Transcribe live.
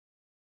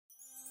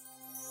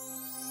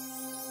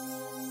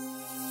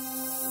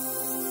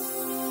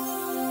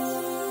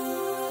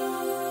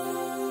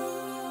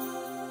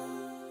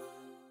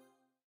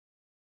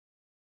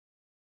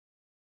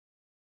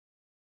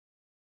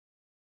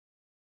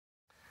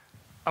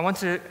I want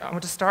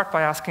to start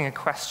by asking a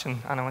question,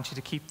 and I want you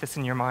to keep this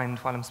in your mind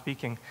while I'm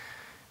speaking.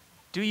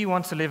 Do you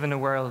want to live in a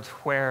world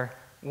where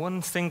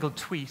one single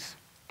tweet,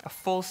 a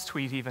false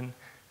tweet even,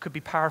 could be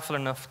powerful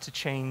enough to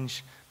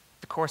change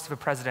the course of a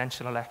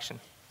presidential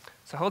election?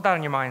 So hold that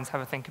in your minds,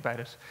 have a think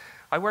about it.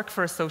 I work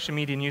for a social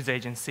media news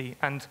agency,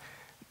 and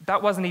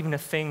that wasn't even a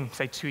thing,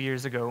 say, 2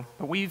 years ago.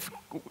 But we've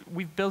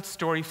built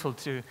Storyful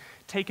to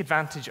take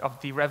advantage of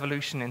the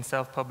revolution in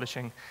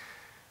self-publishing,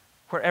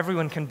 where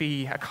everyone can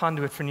be a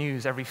conduit for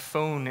news. Every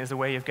phone is a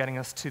way of getting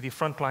us to the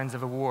front lines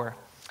of a war.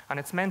 And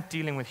it's meant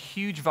dealing with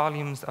huge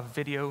volumes of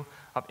video,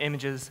 of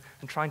images,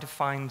 and trying to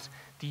find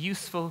the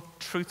useful,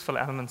 truthful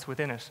elements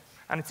within it.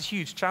 And it's a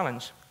huge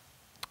challenge.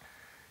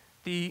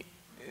 The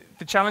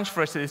challenge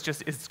for us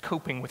is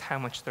coping with how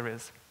much there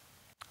is.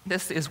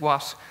 This is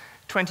what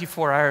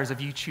 24 hours of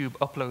YouTube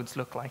uploads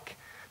look like.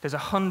 There's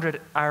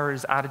 100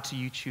 hours added to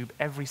YouTube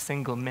every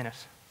single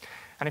minute.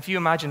 And if you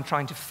imagine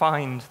trying to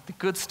find the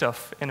good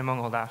stuff in among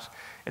all that,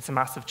 it's a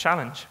massive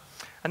challenge.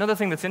 Another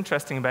thing that's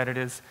interesting about it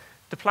is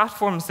the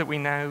platforms that we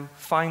now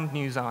find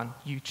news on,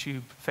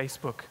 YouTube,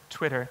 Facebook,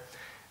 Twitter,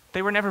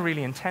 they were never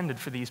really intended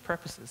for these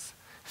purposes.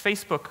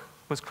 Facebook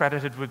was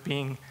credited with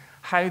being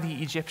how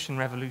the Egyptian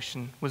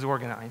revolution was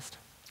organized.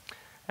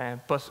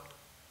 But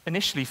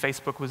initially,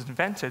 Facebook was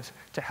invented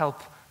to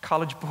help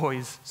college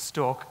boys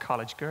stalk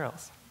college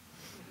girls.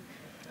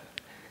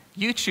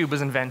 YouTube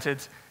was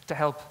invented to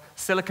help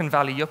Silicon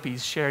Valley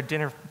yuppies share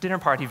dinner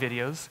party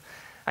videos,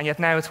 and yet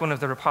now it's one of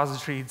the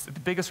repositories, the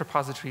biggest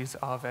repositories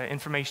of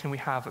information we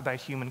have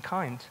about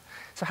humankind.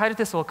 So how did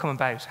this all come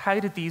about? How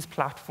did these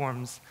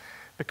platforms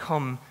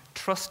become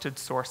trusted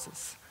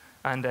sources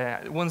and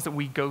ones that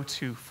we go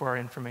to for our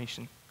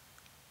information?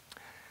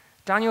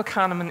 Daniel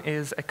Kahneman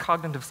is a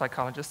cognitive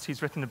psychologist.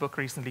 He's written a book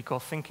recently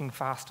called Thinking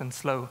Fast and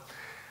Slow.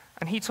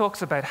 And he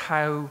talks about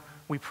how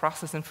we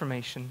process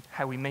information,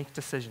 how we make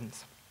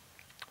decisions.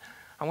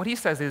 And what he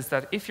says is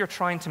that if you're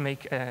trying to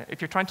make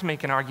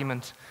an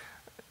argument,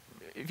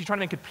 if you're trying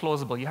to make it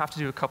plausible, you have to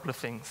do a couple of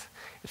things.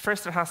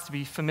 First, it has to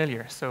be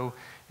familiar. So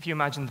if you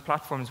imagine the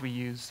platforms we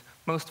use,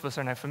 most of us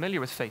are now familiar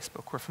with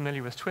Facebook. We're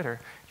familiar with Twitter.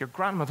 Your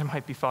grandmother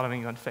might be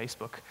following you on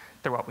Facebook.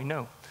 They're what we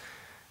know.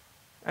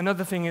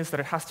 Another thing is that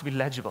it has to be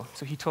legible.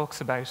 So he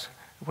talks about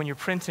when you're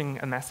printing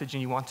a message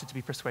and you want it to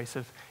be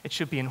persuasive, it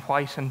should be in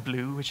white and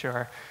blue, which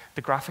are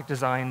the graphic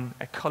design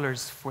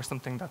colors for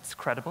something that's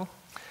credible.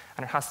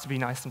 And it has to be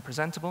nice and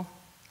presentable.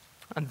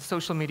 And the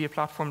social media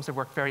platforms have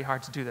worked very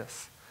hard to do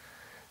this.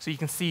 So you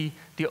can see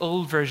the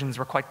old versions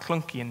were quite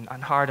clunky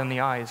and hard on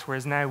the eyes,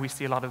 whereas now we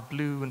see a lot of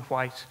blue and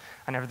white,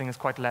 and everything is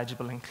quite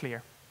legible and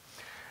clear.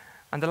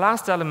 And the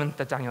last element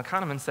that Daniel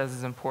Kahneman says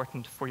is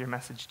important for your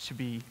message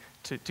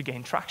to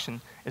gain traction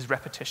is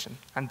repetition.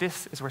 And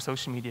this is where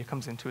social media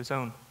comes into its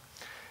own.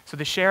 So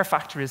the share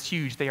factor is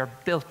huge. They are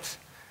built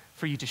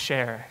for you to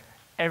share.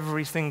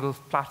 Every single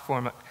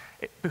platform,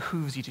 it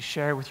behooves you to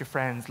share with your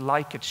friends,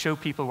 like it, show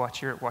people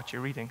what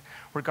you're reading,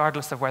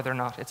 regardless of whether or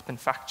not it's been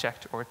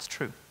fact-checked or it's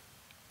true.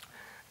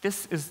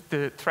 This is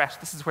the threat.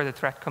 This is where the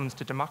threat comes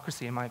to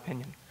democracy, in my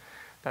opinion.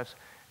 That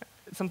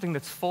something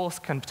that's false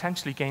can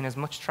potentially gain as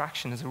much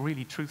traction as a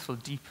really truthful,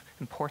 deep,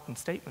 important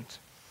statement.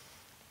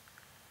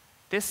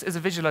 This is a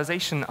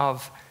visualization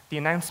of the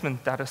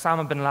announcement that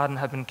Osama bin Laden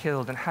had been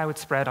killed and how it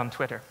spread on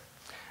Twitter.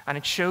 And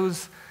it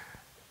shows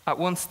at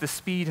once the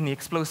speed and the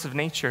explosive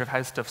nature of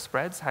how stuff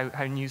spreads,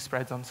 how news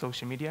spreads on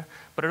social media,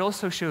 but it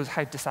also shows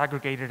how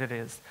disaggregated it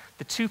is.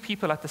 The two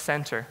people at the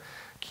center,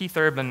 Keith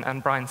Urban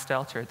and Brian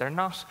Stelter, they're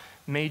not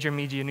major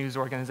media news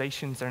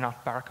organizations, they're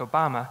not Barack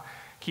Obama.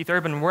 Keith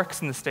Urban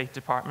works in the State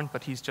Department,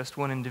 but he's just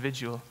one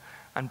individual.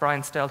 And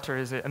Brian Stelter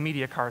is a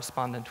media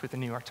correspondent with the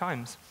New York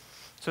Times.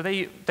 So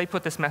they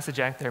put this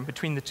message out there, and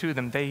between the two of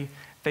them,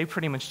 they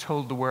pretty much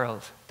told the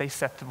world. They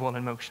set the ball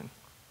in motion.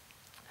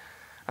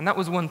 And that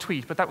was one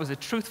tweet, but that was a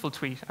truthful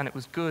tweet, and it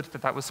was good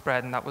that that was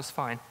spread, and that was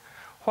fine.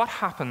 What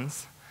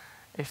happens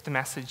if the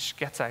message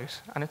gets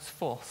out, and it's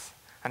false,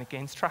 and it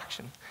gains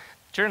traction?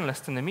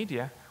 Journalists and the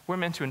media, we're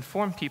meant to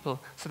inform people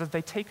so that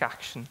they take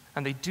action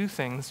and they do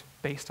things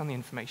based on the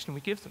information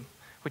we give them,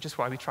 which is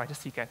why we try to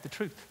seek out the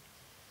truth.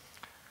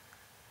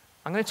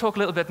 I'm going to talk a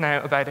little bit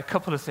now about a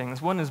couple of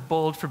things. One is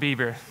Bald for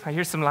Bieber. I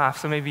hear some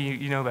laughs, so maybe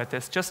you know about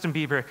this. Justin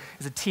Bieber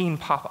is a teen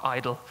pop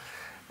idol.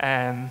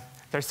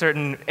 There are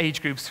certain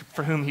age groups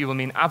for whom he will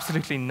mean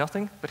absolutely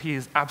nothing, but he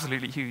is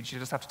absolutely huge. You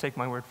just have to take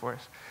my word for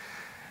it.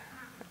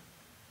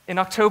 In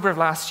October of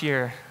last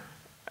year,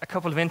 a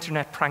couple of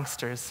internet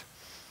pranksters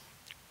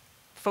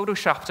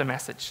photoshopped a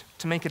message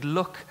to make it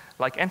look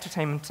like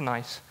Entertainment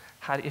Tonight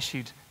had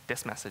issued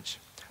this message.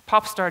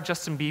 Pop star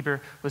Justin Bieber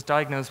was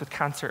diagnosed with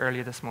cancer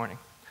earlier this morning.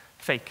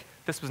 Fake.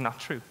 This was not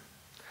true.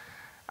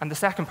 And the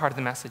second part of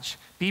the message,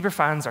 Bieber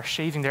fans are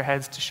shaving their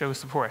heads to show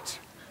support.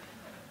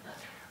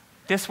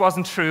 This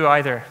wasn't true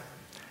either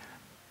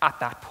at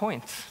that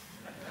point.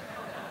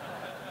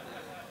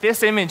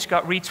 This image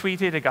got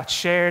retweeted, it got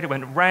shared, it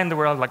went around the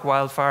world like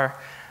wildfire,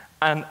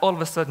 and all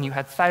of a sudden you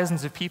had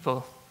thousands of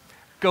people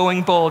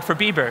going bald for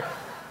Bieber.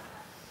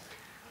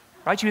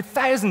 Right? You had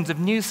thousands of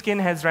new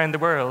skinheads around the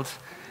world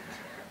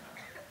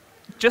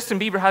Justin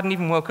Bieber hadn't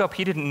even woke up.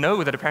 He didn't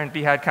know that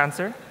apparently he had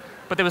cancer,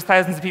 but there was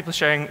thousands of people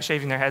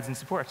shaving their heads in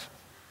support.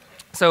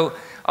 So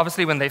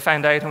obviously when they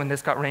found out and when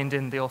this got reined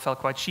in, they all felt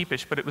quite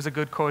sheepish, but it was a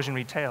good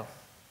cautionary tale.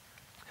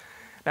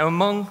 Now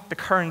among the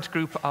current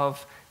group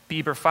of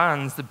Bieber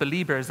fans, the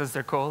Beliebers as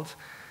they're called,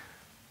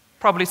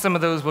 probably some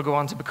of those will go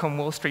on to become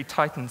Wall Street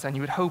titans, and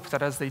you would hope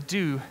that as they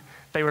do,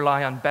 they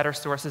rely on better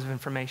sources of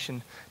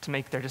information to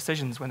make their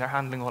decisions when they're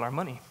handling all our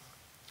money.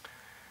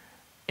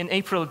 In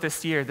April of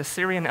this year, the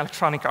Syrian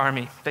Electronic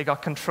Army, they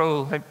got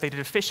control, they did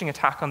a phishing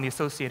attack on the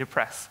Associated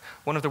Press,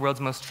 one of the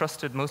world's most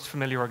trusted, most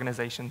familiar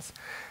organizations.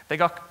 They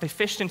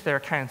phished into their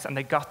accounts and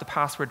they got the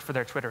password for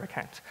their Twitter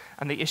account.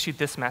 And they issued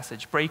this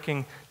message,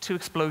 breaking 2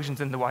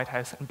 explosions in the White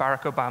House and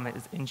Barack Obama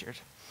is injured.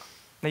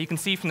 Now you can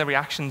see from the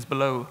reactions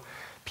below,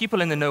 people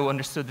in the know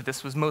understood that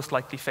this was most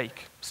likely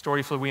fake.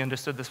 Storyful, we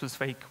understood this was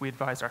fake. We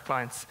advised our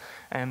clients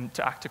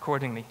to act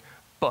accordingly.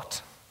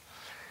 But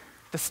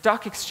the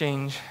stock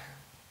exchange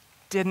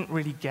didn't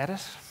really get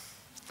it.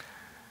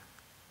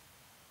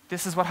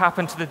 This is what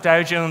happened to the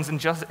Dow Jones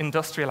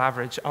Industrial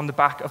Average on the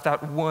back of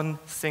that one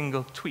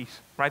single tweet,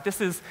 right?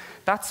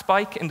 That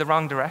spike in the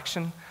wrong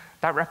direction,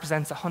 that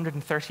represents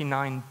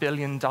 $139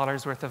 billion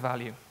worth of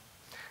value.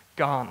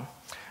 Gone.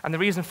 And the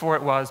reason for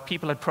it was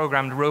people had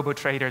programmed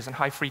robo-traders and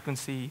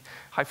high-frequency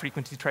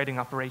trading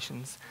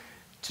operations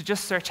to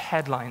just search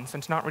headlines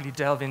and to not really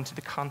delve into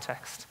the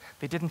context.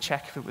 They didn't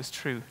check if it was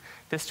true.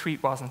 This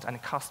tweet wasn't, and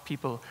it cost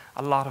people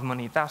a lot of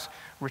money. That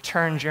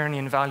return journey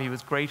in value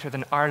is greater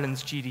than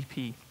Ireland's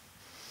GDP.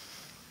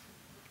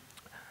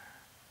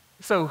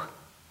 So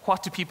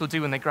what do people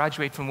do when they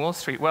graduate from Wall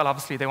Street? Well,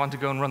 obviously, they want to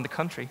go and run the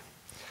country.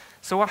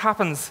 So what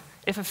happens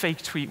if a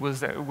fake tweet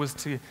was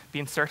to be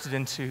inserted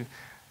into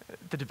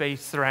the debate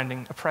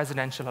surrounding a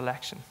presidential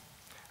election?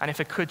 And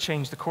if it could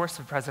change the course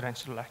of a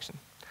presidential election?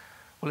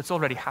 Well, it's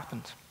already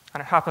happened, and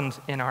it happened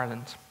in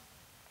Ireland.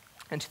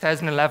 In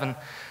 2011,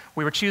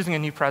 we were choosing a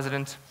new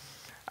president,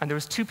 and there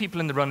was 2 people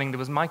in the running. There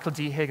was Michael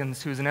D.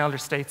 Higgins, who was an elder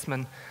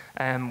statesman,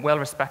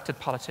 well-respected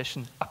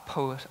politician, a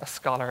poet, a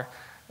scholar,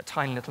 a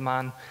tiny little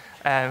man,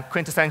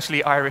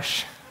 quintessentially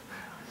Irish,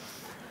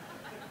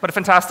 but a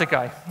fantastic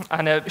guy.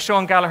 And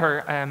Sean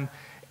Gallagher,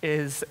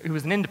 who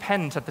was an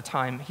independent at the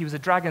time, he was a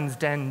Dragon's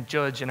Den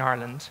judge in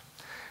Ireland,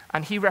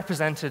 and he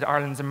represented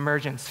Ireland's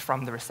emergence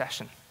from the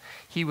recession.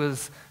 He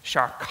was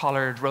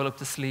sharp-collared, roll up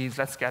the sleeves,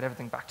 let's get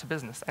everything back to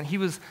business. And he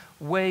was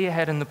way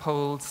ahead in the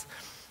polls.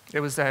 It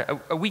was a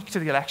week to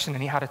the election,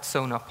 and he had it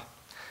sewn up.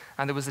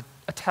 And there was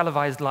a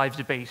televised live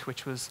debate,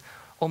 which was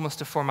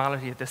almost a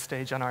formality at this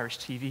stage on Irish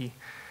TV.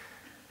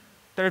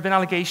 There had been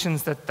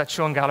allegations that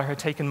Sean Gallagher had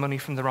taken money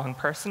from the wrong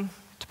person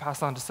to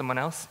pass on to someone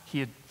else. He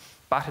had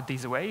batted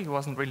these away. It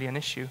wasn't really an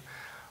issue.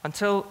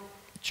 Until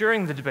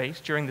during the debate,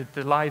 during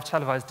the live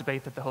televised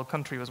debate that the whole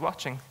country was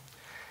watching,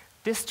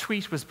 this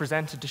tweet was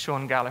presented to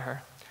Sean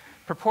Gallagher,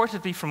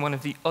 purportedly from one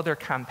of the other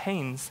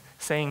campaigns,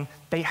 saying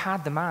they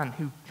had the man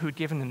who had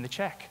given them the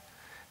check.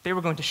 They were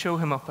going to show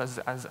him up as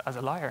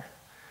a liar.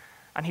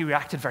 And he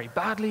reacted very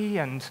badly,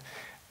 and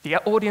the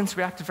audience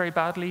reacted very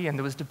badly, and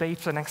there was debate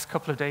for the next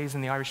couple of days in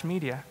the Irish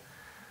media.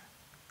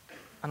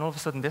 And all of a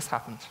sudden, this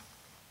happened.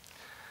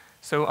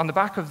 So on the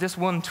back of this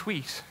one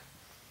tweet,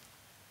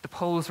 the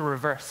polls were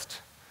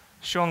reversed.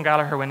 Sean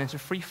Gallagher went into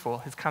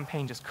freefall. His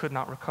campaign just could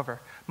not recover.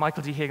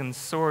 Michael D. Higgins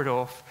soared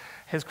off.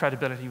 His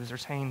credibility was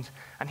retained,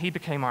 and he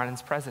became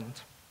Ireland's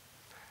president.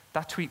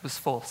 That tweet was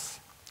false.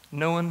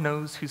 No one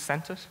knows who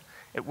sent it.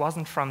 It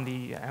wasn't from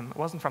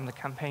the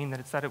campaign that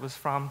it said it was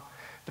from.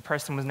 The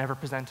person was never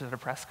presented at a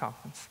press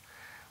conference.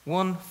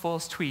 One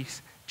false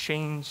tweet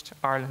changed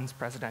Ireland's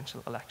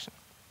presidential election.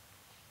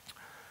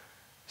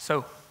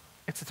 So,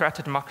 it's a threat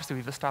to democracy.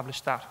 We've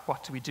established that.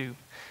 What do we do?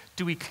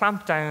 Do we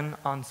clamp down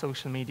on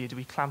social media? Do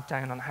we clamp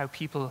down on how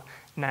people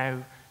now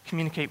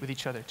communicate with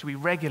each other? Do we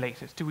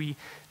regulate it? Do we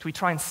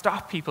try and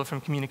stop people from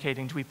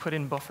communicating? Do we put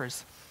in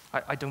buffers?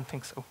 I don't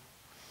think so.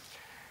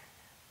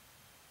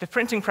 The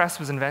printing press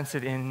was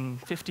invented in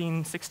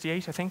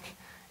 1568, I think.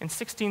 In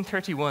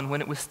 1631,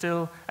 when it was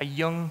still a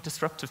young,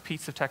 disruptive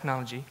piece of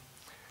technology,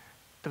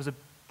 there was a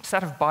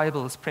set of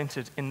Bibles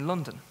printed in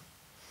London.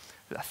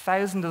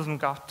 1,000 of them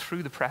got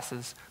through the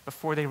presses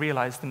before they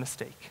realized the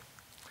mistake.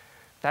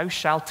 "Thou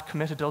shalt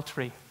commit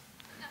adultery,"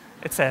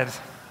 it said.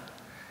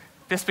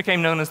 This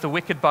became known as the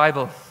Wicked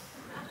Bible.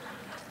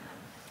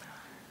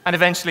 And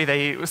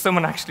eventually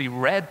someone actually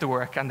read the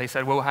work and they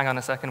said, whoa, hang on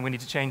a second, we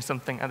need to change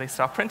something, and they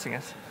stopped printing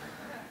it.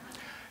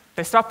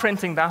 They stopped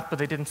printing that, but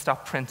they didn't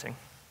stop printing.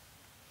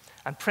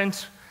 And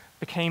print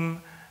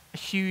became a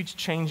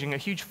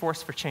huge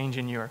force for change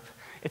in Europe.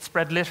 It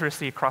spread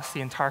literacy across the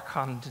entire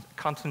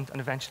continent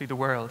and eventually the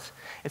world.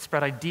 It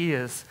spread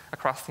ideas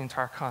across the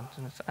entire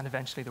continent and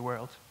eventually the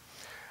world.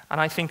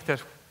 And I think that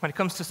when it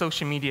comes to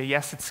social media,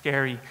 yes, it's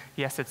scary,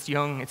 yes, it's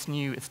young, it's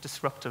new, it's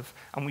disruptive,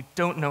 and we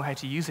don't know how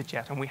to use it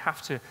yet, and we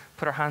have to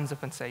put our hands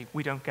up and say,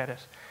 we don't get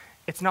it.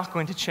 It's not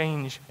going to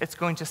change, it's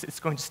going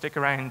to stick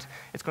around,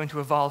 it's going to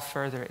evolve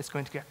further, it's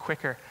going to get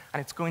quicker, and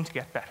it's going to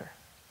get better.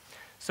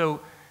 So,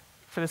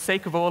 for the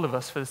sake of all of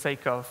us, for the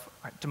sake of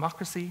our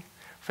democracy,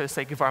 for the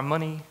sake of our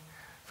money,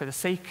 for the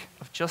sake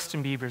of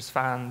Justin Bieber's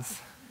fans.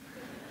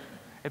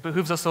 It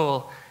behooves us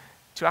all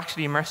to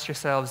actually immerse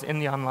yourselves in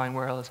the online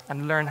world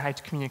and learn how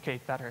to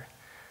communicate better.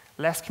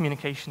 Less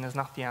communication is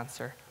not the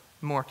answer.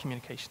 More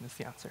communication is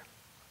the answer.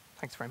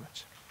 Thanks very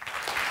much.